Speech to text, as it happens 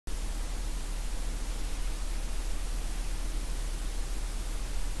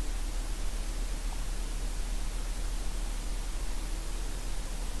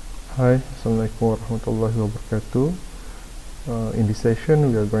Hi, Assalamualaikum warahmatullahi wabarakatuh. In this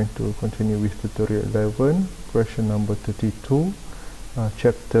session, we are going to continue with tutorial 11, question number 32,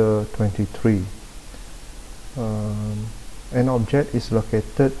 chapter 23. An object is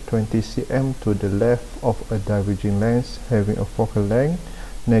located 20 cm to the left of a diverging lens having a focal length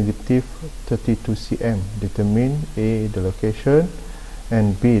negative 32 cm. Determine A, the location,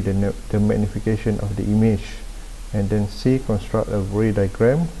 and B, the magnification of the image. And then C, construct a ray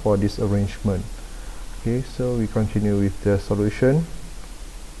diagram for this arrangement. Okay, so we continue with the solution.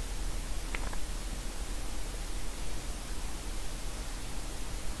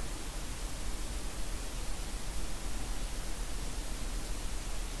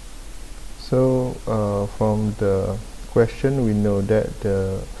 So from the question, we know that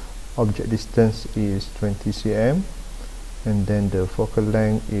the object distance is 20 cm, and then the focal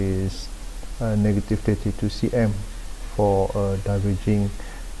length is negative 32 cm for diverging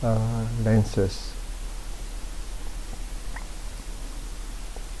lenses.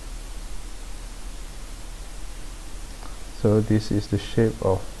 So this is the shape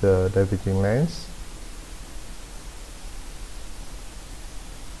of the diverging lens.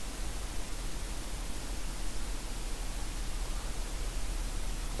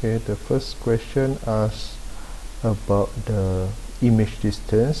 Okay, the first question asks about the image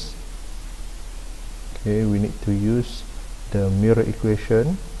distance. Okay, we need to use the mirror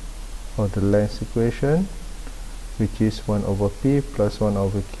equation or the lens equation, which is 1 over p plus 1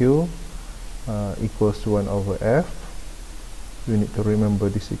 over q equals to 1 over f. You need to remember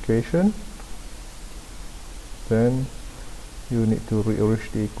this equation. Then you need to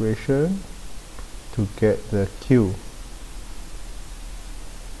rearrange the equation to get the q.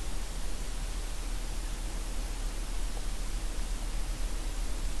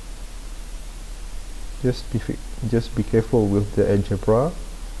 Just be careful with the algebra.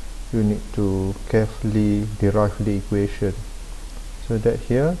 You need to carefully derive the equation. So that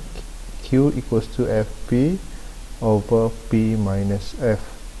here q equals to fp over p minus f.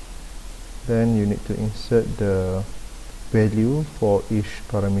 Then you need to insert the value for each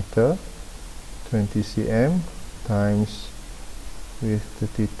parameter. 20 cm times with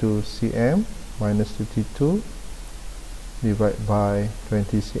 32 cm minus 32 divided by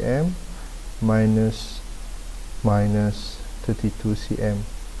 20 cm minus 32 cm.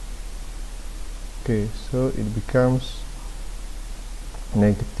 Okay, so it becomes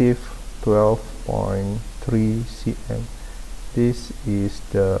negative 12.3 cm. This is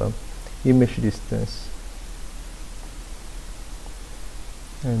the image distance.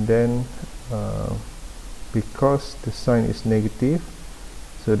 And then because the sign is negative,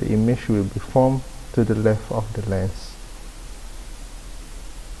 so the image will be formed to the left of the lens.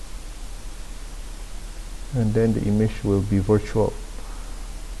 And then the image will be virtual.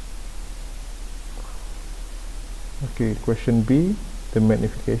 Okay, question B, the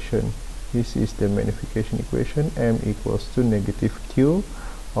magnification. This is the magnification equation. M equals to negative q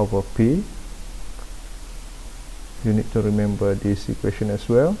over p. You need to remember this equation as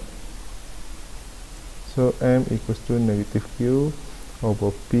well. So M equals to negative q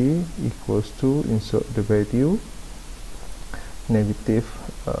over p equals to, insert the value, negative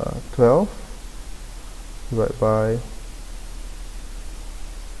 12 divided by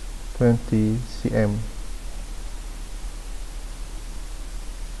 20 cm.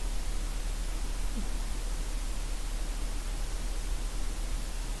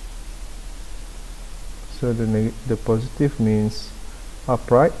 So the positive means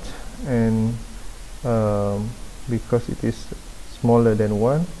upright, and because it is smaller than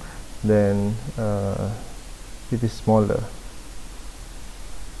 1, then it is smaller.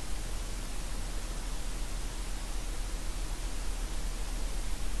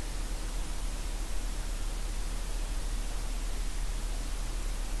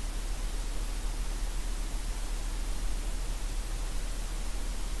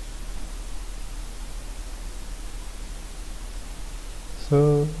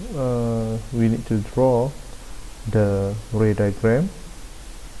 So we need to draw the ray diagram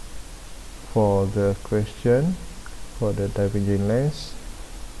for the question for the diverging lens,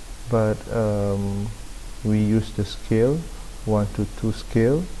 but we use the scale 1 to 2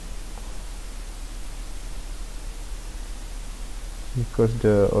 scale because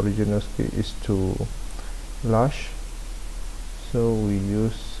the original scale is too large, so we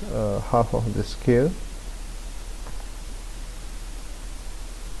use half of the scale.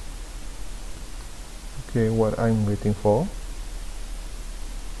 Okay, what I'm waiting for.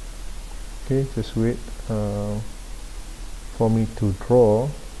 Okay, just wait for me to draw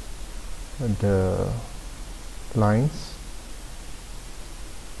the lines.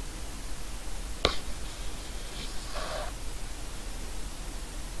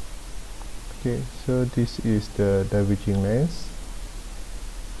 Okay, so this is the diverging lens.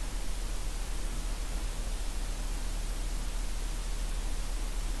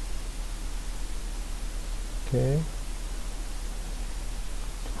 Okay,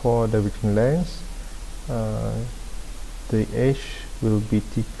 for diverging lens, the edge will be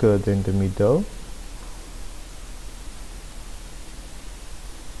thicker than the middle.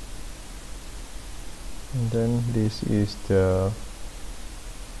 And then this is the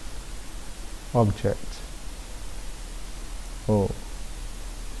object. Oh,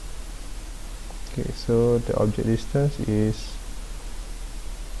 okay, so the object distance is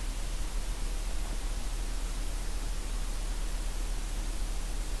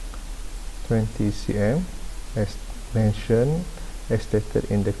 20 cm as mentioned, as stated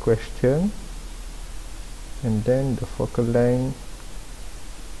in the question. And then the focal length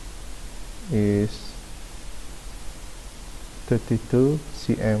is 32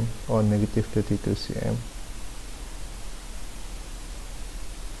 cm or negative 32 cm.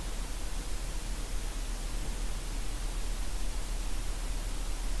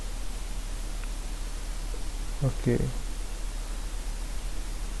 Okay,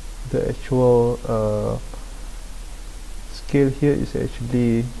 the actual scale here is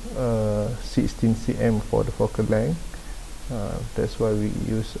actually 16 cm for the focal length. That's why we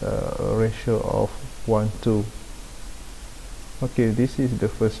use a ratio of 1:2. Okay, this is the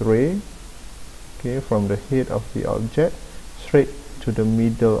first ray. Okay, from the head of the object straight to the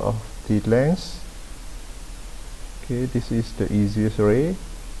middle of the lens. Okay, this is the easiest ray,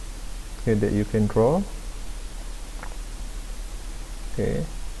 okay, that you can draw. Okay,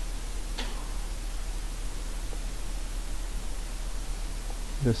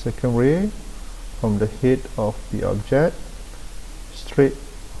 the second ray from the head of the object straight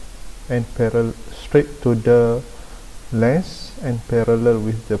to the lens and parallel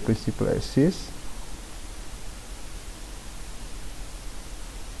with the principal axis.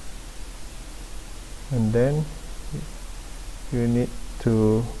 And then you need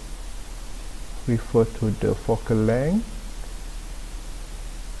to refer to the focal length.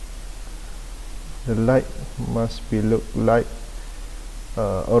 The light must be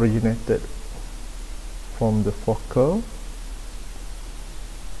originated from the focal.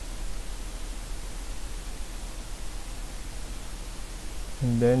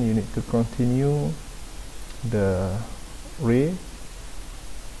 And then you need to continue the ray.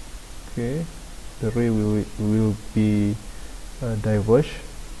 Okay, the ray will be diverge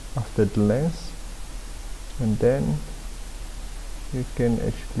after the lens, and then you can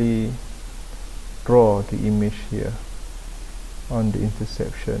actually draw the image here on the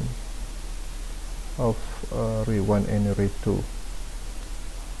intersection of ray 1 and ray 2.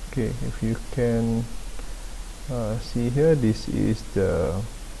 Okay, if you can see here, this is the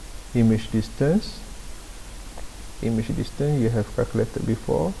image distance. Image distance you have calculated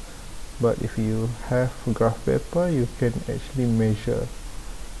before, but if you have graph paper, you can actually measure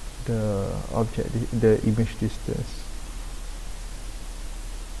the image distance.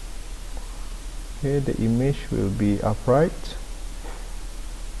 Okay, the image will be upright.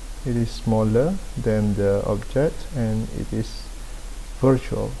 It is smaller than the object and it is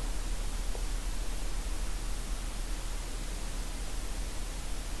virtual.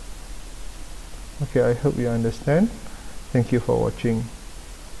 Okay, I hope you understand. Thank you for watching.